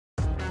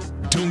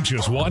Don't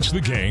just watch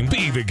the game,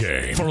 be the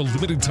game. For a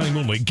limited time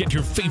only, get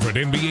your favorite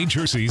NBA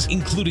jerseys,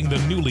 including the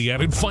newly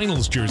added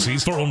Finals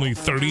jerseys, for only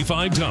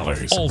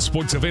 $35. All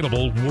sports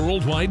available,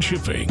 worldwide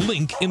shipping.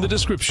 Link in the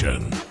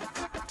description.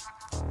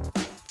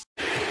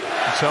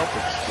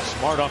 Celtics,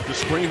 smart off the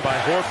screen by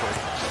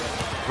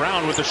Horford.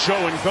 Brown with the show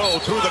and go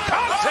through the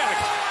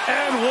contact,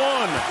 and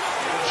one.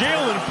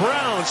 Jaylen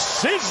Brown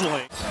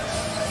sizzling.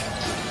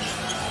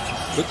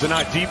 Good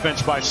denied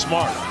defense by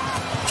Smart.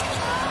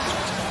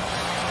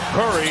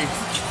 Curry,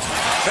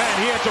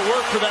 man, he had to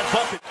work for that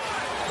bucket.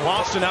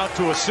 Boston out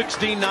to a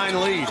 16-9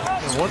 lead.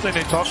 And one thing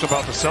they talked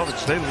about the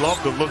Celtics, they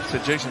love the looks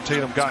that Jason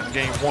Tatum got in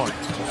game one.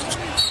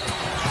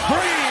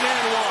 Green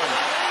and one.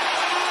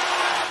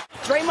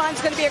 Draymond's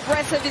going to be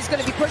aggressive. He's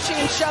going to be pushing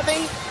and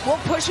shoving. We'll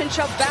push and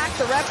shove back.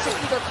 The refs will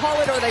either call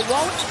it or they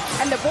won't.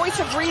 And the voice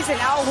of reason,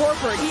 Al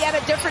Horford, he had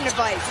a different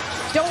advice.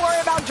 Don't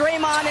worry about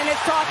Draymond and his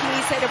talking.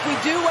 He said, if we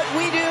do what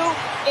we do,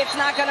 it's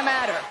not going to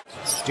matter.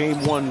 Game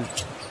 1,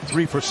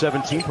 3 for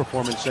 17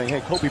 performance, saying, hey,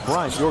 Kobe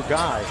Bryant, your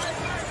guy,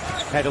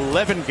 had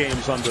 11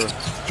 games under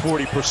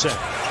 40%.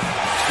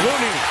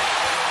 Looney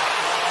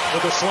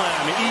with a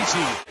slam,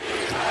 easy.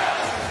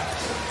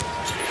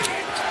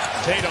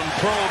 Tatum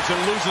probes and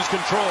loses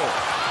control.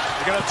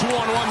 They got a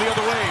 2-on-1 the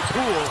other way.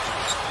 Poole.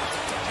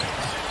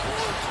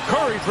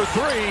 Curry for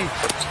three.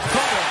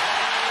 Cover.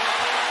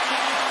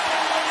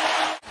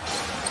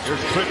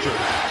 Here's Pritchard.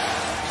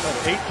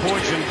 8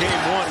 points in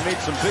game 1. Made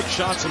some big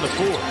shots in the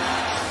fourth.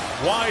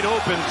 Wide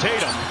open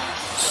Tatum.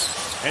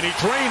 And he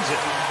drains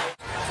it.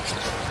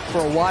 For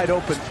a wide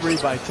open three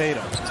by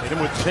Tatum. Tatum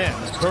with 10.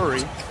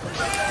 Curry.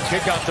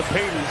 Kick out to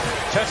Payton.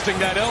 Testing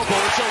that elbow.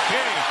 It's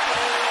okay.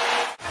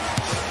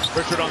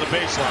 Pritchard on the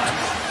baseline.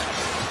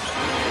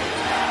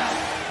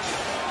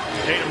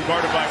 Tatum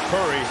guarded by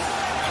Curry.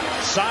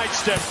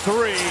 Sidestep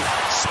three.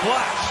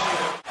 Splash.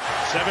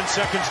 7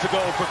 seconds to go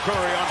for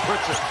Curry on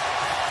Pritchard.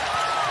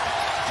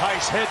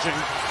 Tice hedging.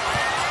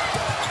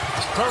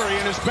 Curry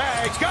in his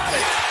bag. Got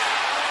it.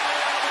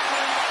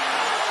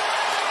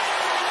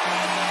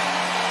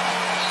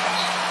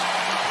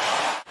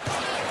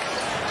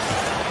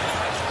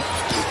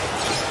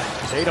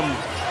 Tatum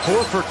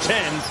 4 for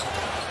 10.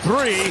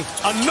 3,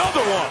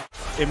 another one.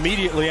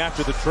 Immediately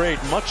after the trade,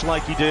 much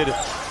like he did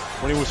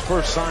when he was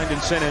first signed in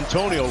San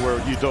Antonio, where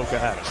Udoka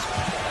had him.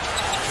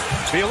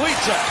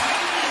 Bielitsa.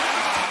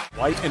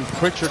 White and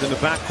Pritchard in the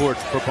backcourt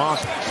for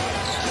Boston.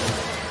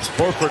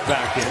 Horford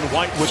back in.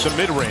 White with the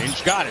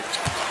mid-range. Got it.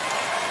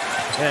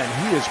 And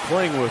he is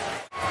playing with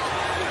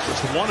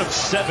just 1 of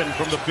 7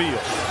 from the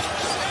field.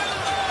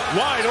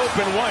 Wide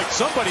open White.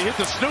 Somebody hit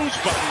the snooze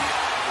button.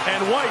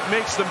 And White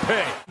makes them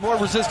pay. More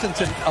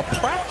resistance in a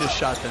practice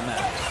shot than that.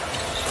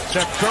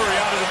 Steph Curry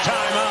out of the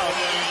timeout.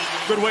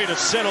 Good way to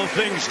settle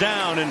things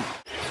down, and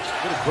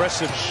good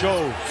aggressive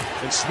show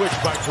and switch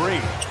by Green.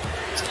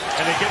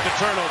 And they get the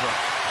turnover.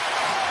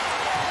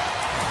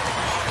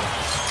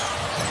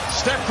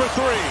 Steph for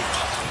three.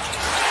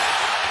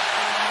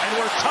 And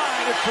we're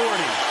tied at 40.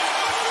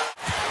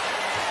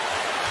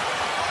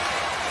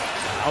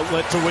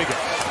 Outlet to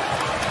Wiggins.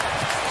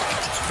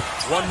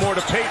 One more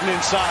to Payton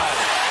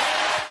inside.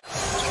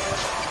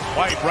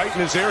 White right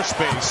in his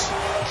airspace.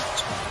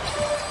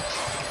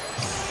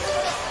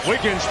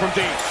 Wiggins from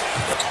deep.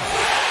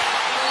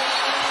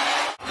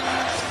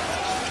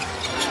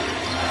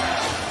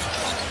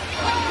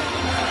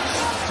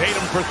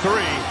 Tatum for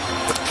three.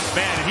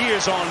 Man, he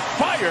is on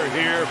fire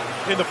here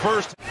in the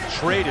first.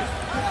 Traded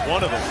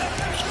one of them.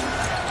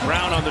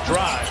 Brown on the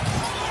drive.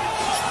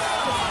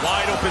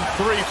 Wide open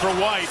three for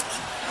White.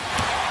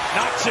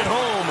 Knocks it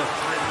home.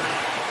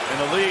 And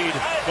the lead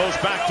goes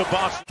back to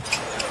Boston.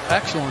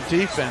 Excellent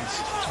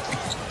defense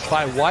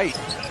by White.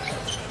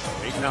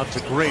 Taken out to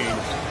Green.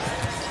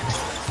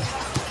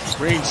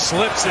 Green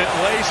slips it,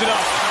 lays it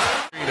up.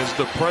 As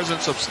the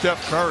presence of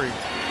Steph Curry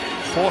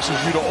forces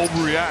you to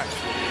overreact.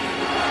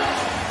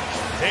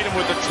 Tatum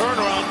with the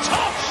turnaround,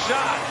 tough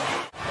shot.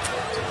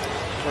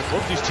 But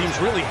both these teams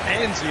really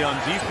handsy on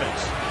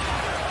defense.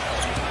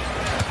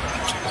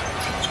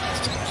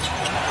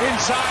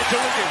 Inside to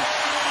Wiggins.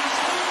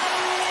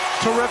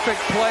 Terrific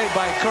play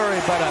by Curry,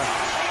 but a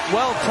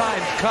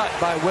well-timed cut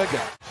by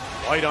Wiggins.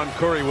 White on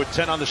Curry with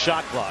 10 on the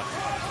shot clock.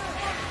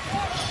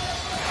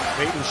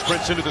 Payton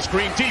sprints into the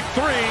screen, deep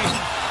three.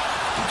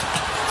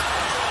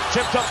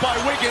 Tipped up by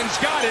Wiggins,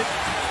 got it.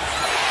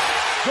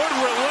 Good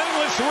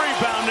relentless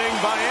rebounding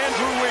by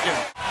Andrew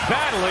Wiggins.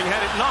 Battling,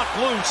 had it knocked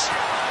loose.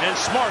 And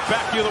Smart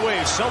back the other way.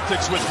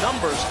 Celtics with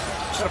numbers.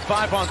 Got a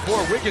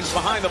 5-on-4. Wiggins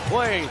behind the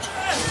play.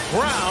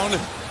 Brown,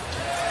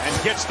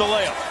 and gets the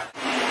layup.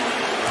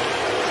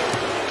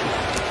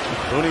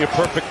 Only a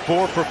perfect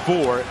 4 for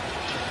 4.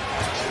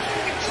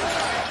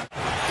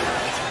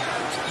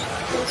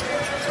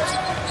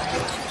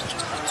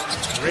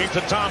 Green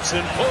to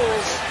Thompson,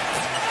 pulls.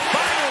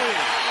 Finally!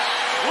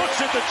 Looks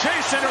at the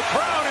Chase Center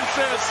crowd and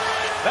says,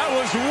 that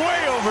was way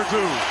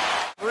overdue.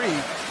 3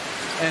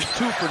 and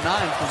 2 for 9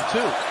 from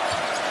 2.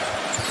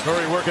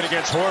 Curry working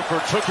against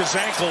Horford, took his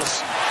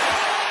ankles.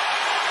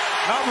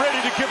 Not ready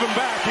to give him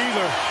back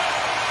either.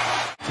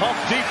 Tough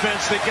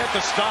defense, they get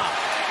the stop.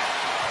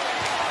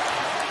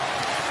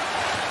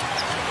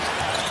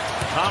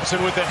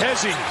 Thompson with the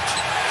hezzy.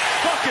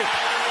 Bucket.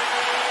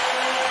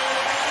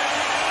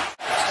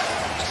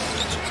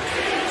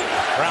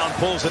 Brown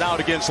pulls it out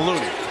against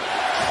Looney.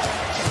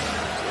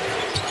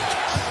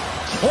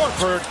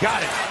 Horford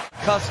got it.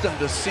 Accustomed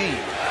to seeing.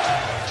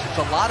 It's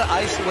a lot of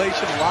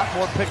isolation, a lot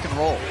more pick and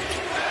roll.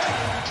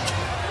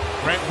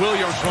 Grant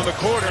Williams from the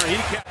corner. He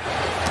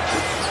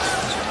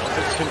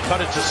can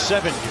cut it to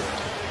 7 here.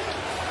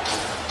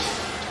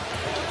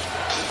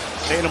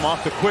 Tatum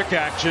off the quick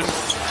action.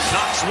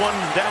 Knocks one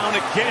down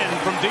again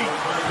from deep.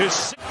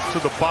 His To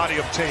the body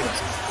of Tatum.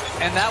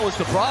 And that was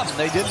the problem.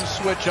 They didn't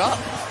switch up.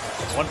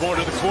 one more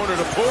to the corner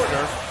to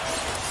Porter.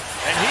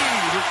 And he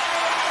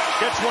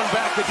gets one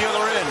back at the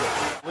other end.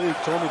 League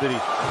told me that he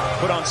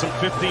put on some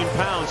 15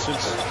 pounds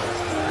since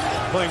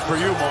playing for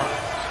you, Mark.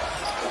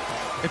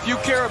 If you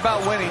care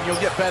about winning, you'll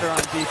get better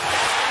on defense.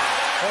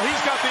 Well,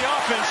 he's got the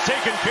offense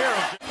taken care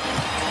of.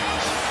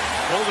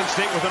 Golden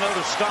State with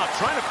another stop,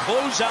 trying to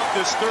close out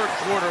this third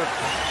quarter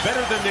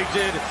better than they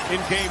did in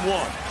game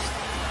one.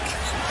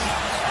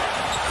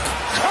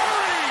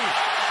 Curry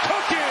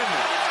cooking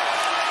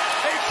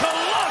a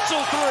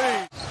colossal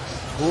three.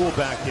 Poole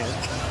back in.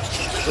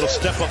 Little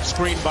step-up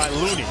screen by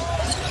Looney.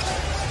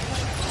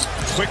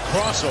 Quick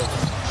crossover.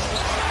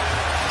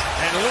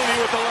 And Looney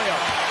with the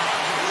layup.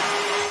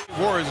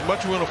 Warriors, as much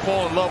as we're going to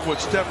fall in love with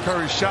Steph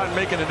Curry's shot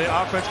making and their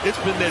offense, it's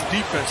been their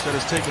defense that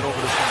has taken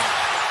over this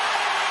game.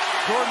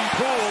 Jordan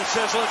Poole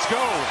says, let's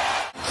go.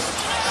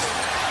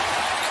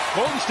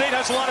 Golden State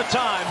has a lot of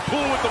time.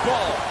 Poole with the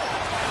ball.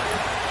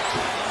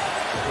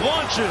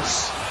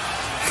 Launches.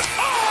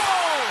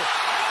 Oh!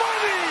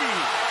 Money!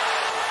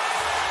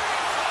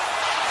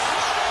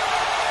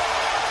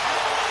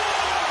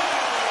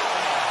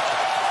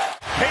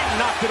 Payton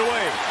knocked it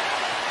away.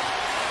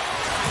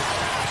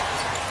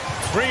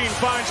 Green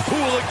finds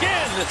Poole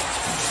again.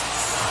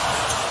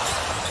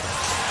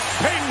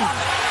 Payton.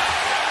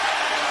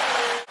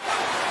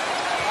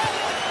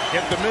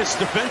 Get the miss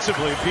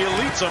defensively.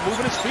 Bielitsa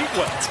moving his feet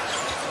well.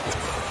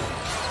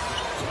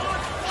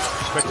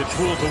 Expected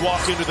Poole to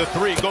walk into the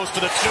three. Goes for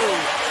the two.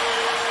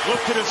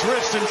 Looked at his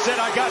wrist and said,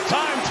 I got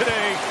time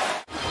today.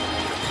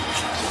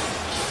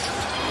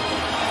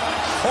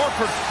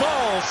 Horford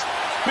falls.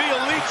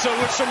 Bielitsa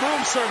with some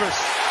room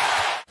service.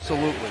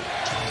 Absolutely.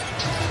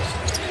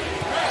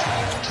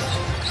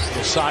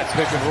 Little side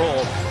pick and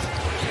roll.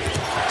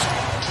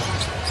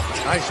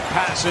 Nice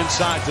pass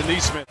inside to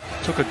Neesmith.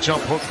 Took a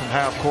jump hook from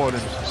half court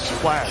and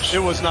splashed. It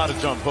was not a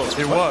jump hook.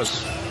 It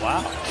was.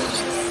 Wow.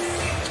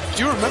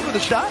 Do you remember the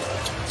shot?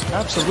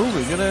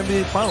 Absolutely. You're in the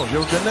NBA Finals.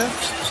 You ever been there?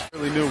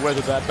 Really knew whether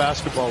that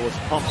basketball was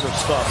pumped or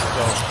stuffed.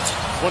 So,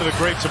 one of the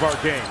greats of our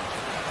game.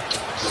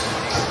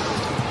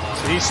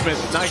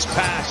 Neesmith, nice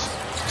pass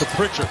to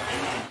Pritchard.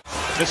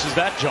 This is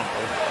that jumper.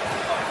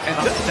 And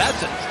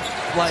that's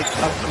like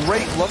a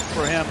great look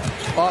for him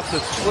off the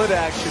split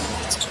action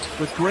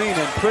with Green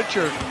and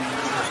Pritchard.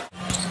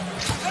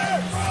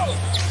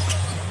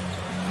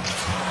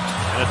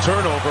 And a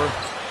turnover.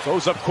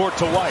 Goes up court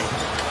to White.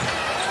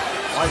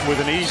 White with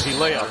an easy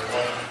layup.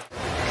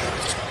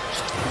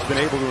 He's been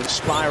able to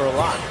inspire a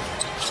lot.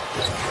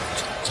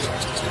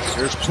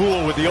 Here's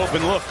Poole with the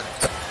open look.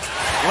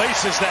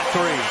 Laces that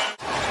three.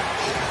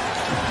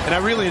 And I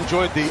really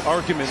enjoyed the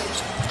argument,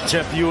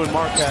 Jeff, you and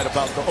Mark had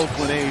about the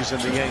Oakland A's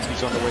and the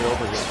Yankees on the way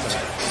over here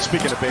tonight.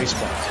 Speaking of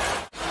baseball.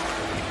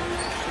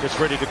 Gets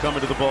ready to come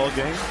into the ball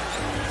game.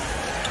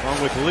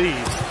 Along with Lee.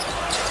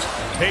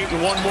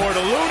 Payton one more to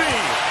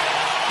Looney.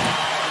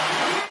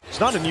 It's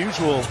not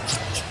unusual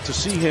to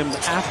see him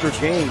after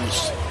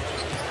games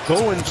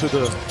go into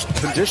the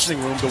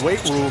conditioning room, the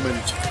weight room,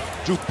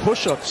 and do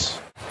push-ups.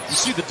 You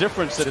see the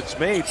difference that it's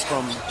made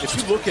from, if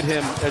you look at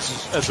him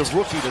as a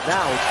rookie to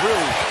now, it's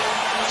really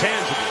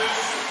tangible.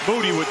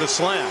 Moody with the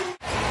slam.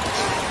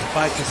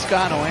 By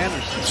Toscano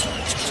Anderson.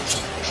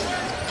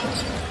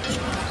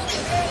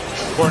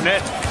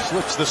 Cornette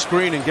slips the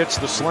screen and gets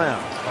the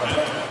slam.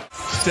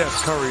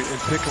 Steph Curry in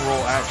pick and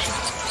roll action.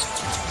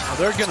 Now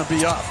they're going to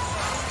be up.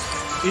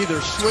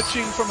 Either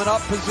switching from an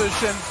up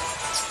position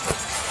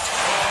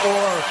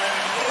or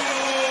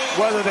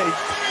whether they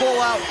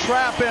full out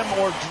trap him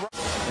or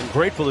and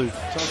gratefully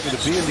talking to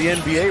be in the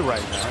NBA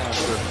right now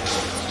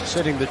after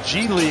setting the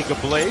G League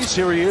ablaze.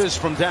 Here he is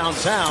from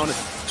downtown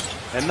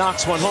and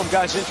knocks one home.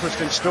 Guys,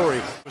 interesting story.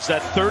 It was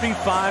that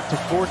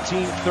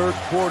 35-14 third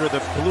quarter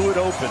that blew it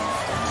open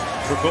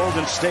for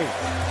Golden State.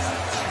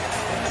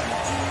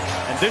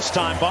 And this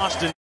time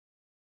Boston